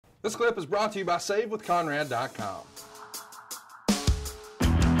This clip is brought to you by SaveWithConrad.com.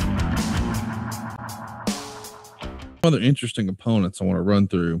 Other interesting opponents I want to run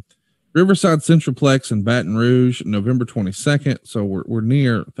through. Riverside Centralplex in Baton Rouge, November 22nd. So we're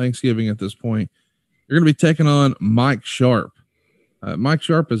near Thanksgiving at this point. You're going to be taking on Mike Sharpe. Mike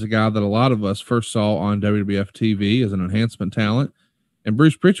Sharpe is a guy that a lot of us first saw on WWF TV as an enhancement talent. And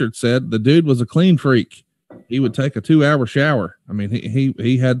Bruce Pritchard said the dude was a clean freak. He would take a 2-hour shower. I mean,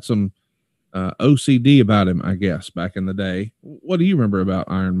 he had some OCD about him, I guess, back in the day. What do you remember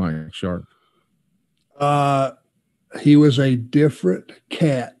about Iron Mike Sharpe? He was a different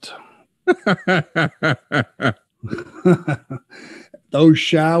cat. Those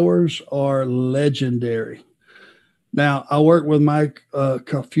showers are legendary. Now, I worked with Mike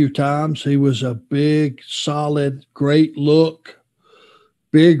a few times. He was a big, solid, great look,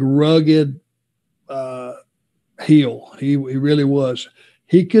 big, rugged heel. He really was.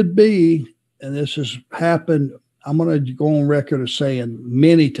 He could be, and this has happened, I'm going to go on record as saying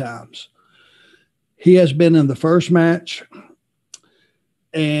many times, he has been in the first match,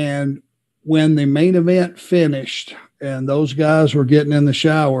 and when the main event finished and those guys were getting in the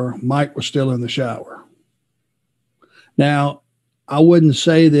shower, Mike was still in the shower. Now, I wouldn't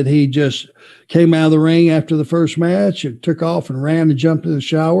say that he just came out of the ring after the first match and took off and ran and jumped in the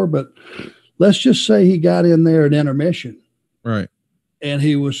shower, but let's just say he got in there at intermission. Right. And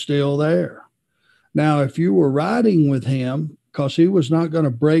he was still there. Now, if you were riding with him, because he was not going to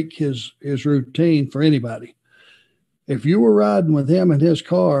break his routine for anybody. If you were riding with him in his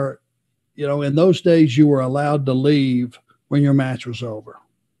car, you know, in those days you were allowed to leave when your match was over.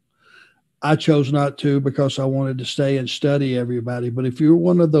 I chose not to because I wanted to stay and study everybody. But if you were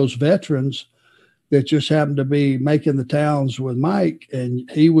one of those veterans that just happened to be making the towns with Mike and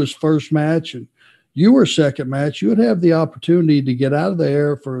he was first match and you were second match, you would have the opportunity to get out of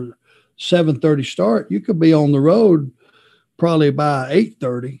there for 7:30 start. You could be on the road probably by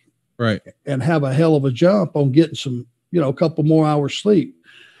 8:30, right, and have a hell of a jump on getting some, a couple more hours sleep.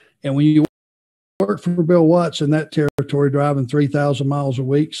 And when you work for Bill Watts in that territory, driving 3,000 miles a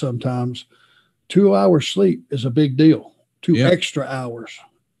week, sometimes 2 hours sleep is a big deal. Two extra hours.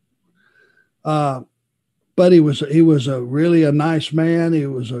 But he was a really a nice man. He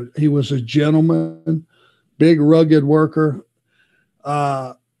was a gentleman, big rugged worker.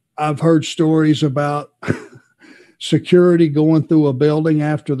 I've heard stories about security going through a building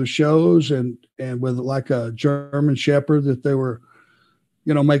after the shows and with like a German Shepherd that they were,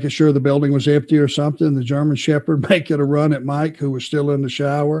 making sure the building was empty or something. The German Shepherd making a run at Mike, who was still in the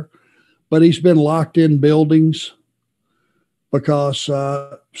shower. But he's been locked in buildings because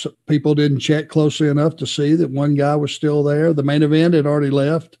people didn't check closely enough to see that one guy was still there. The main event had already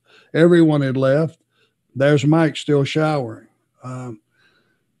left. Everyone had left. There's Mike still showering.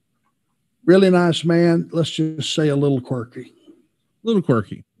 Really nice man. Let's just say a little quirky.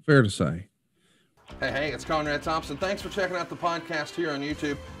 Fair to say. Hey, it's Conrad Thompson. Thanks for checking out the podcast here on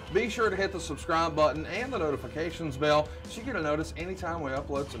YouTube. Be sure to hit the subscribe button and the notifications bell so you get a notice anytime we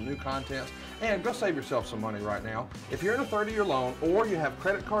upload some new content. And go save yourself some money right now. If you're in a 30-year loan or you have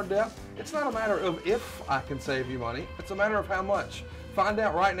credit card debt, it's not a matter of if I can save you money. It's a matter of how much. Find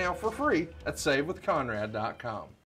out right now for free at SaveWithConrad.com.